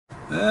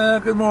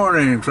Good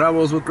morning,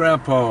 Travels with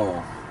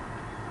Grandpa.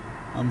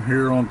 I'm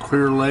here on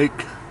Clear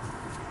Lake,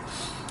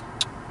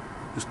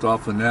 just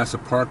off the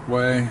NASA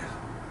Parkway.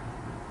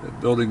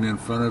 That building in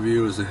front of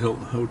you is the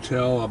Hilton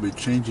Hotel. I'll be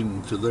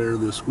changing to there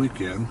this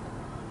weekend.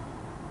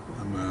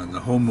 I'm in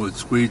the Homewood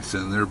Suites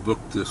and they're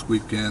booked this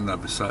weekend.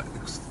 I've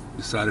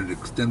decided to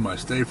extend my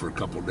stay for a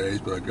couple of days,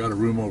 but I got a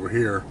room over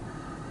here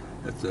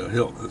at the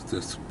at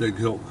this big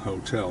Hilton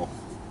Hotel.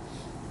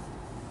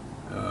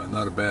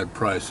 Not a bad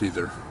price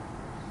either.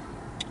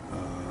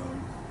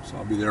 So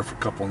I'll be there for a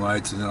couple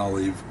nights, and then I'll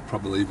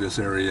probably leave this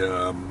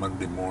area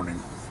Monday morning.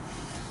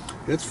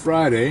 It's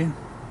Friday,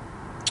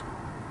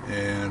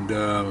 and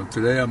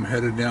today I'm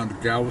headed down to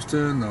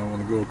Galveston. I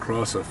want to go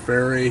across a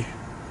ferry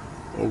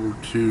over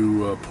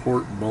to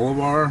Port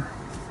Bolivar,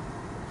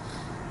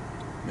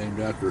 named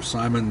after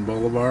Simon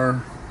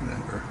Bolivar,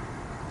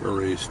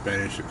 early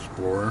Spanish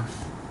explorer.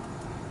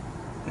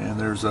 And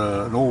there's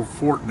an old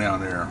fort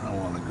down there I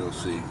want to go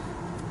see.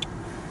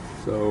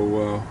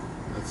 So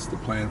that's the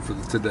plan for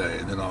today,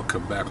 and then I'll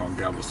come back on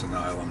Galveston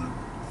Island and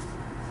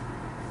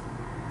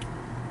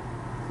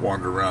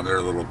wander around there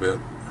a little bit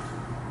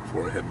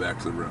before I head back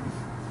to the room.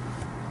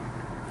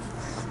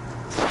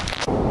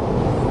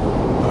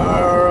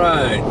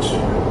 Alright,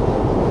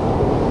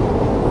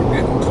 we're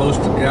getting close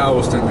to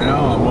Galveston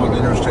now. I'm on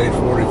Interstate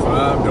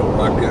 45. Don't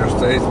like the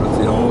interstates, but it's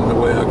the only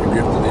way I can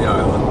get to the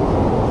island.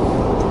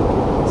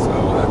 So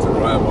I'll have to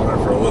drive on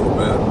it for a little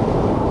bit.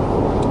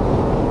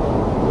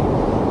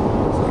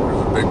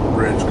 Big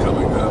bridge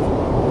coming up.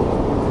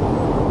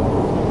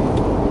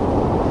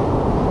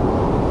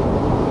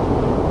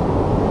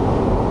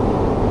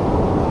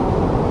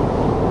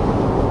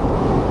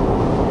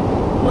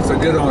 Once I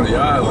get on the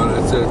island,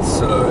 it's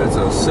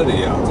a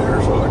city out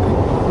there, so I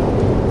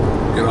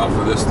can get off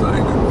of this thing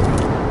and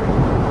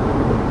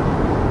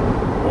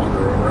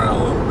wander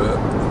around a little bit.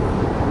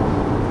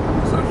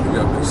 Looks like we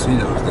got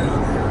casinos down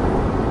here.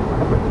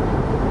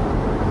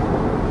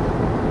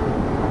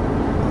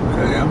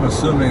 I'm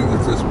assuming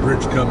that this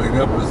bridge coming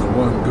up is the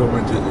one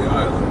going to the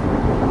island.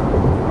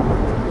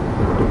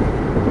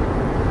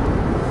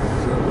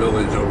 There's a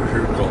village over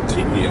here called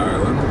Tiki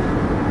Island.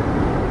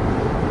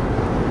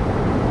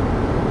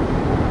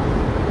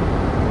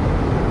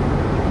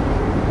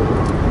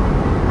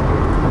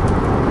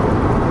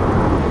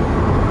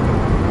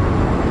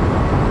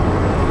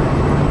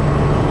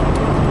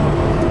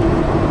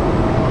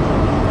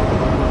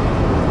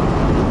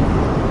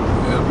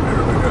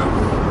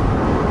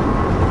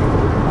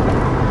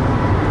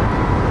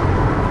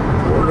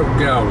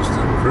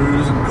 Galveston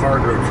Cruise and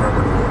Cargo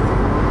Terminal,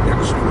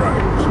 next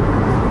right.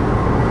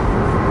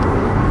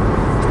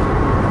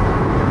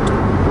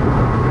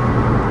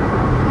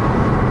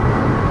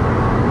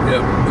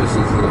 Yep, this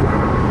is the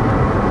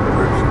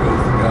bridge that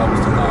goes to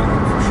Galveston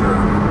Island for sure.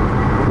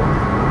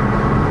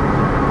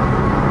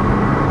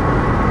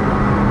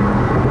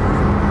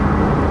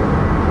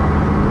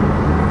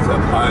 It's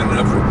up high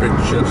enough where big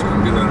ships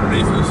can get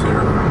underneath us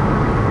here.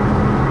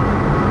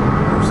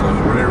 There's a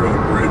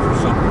railroad bridge or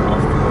something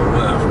off to the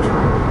left.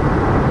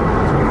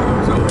 It's one of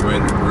those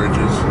elevated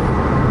bridges.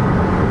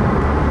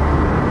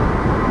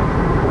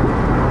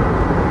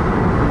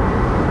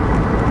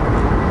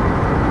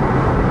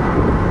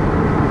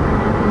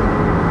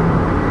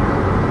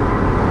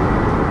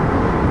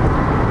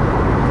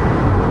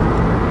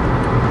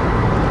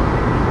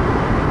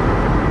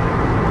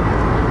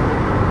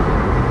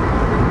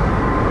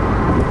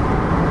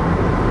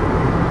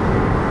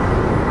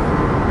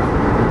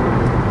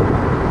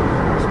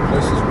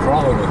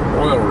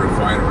 Oil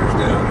refineries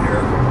down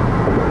here.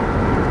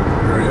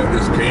 The area I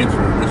just came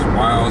through, just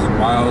miles and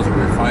miles of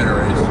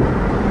refineries.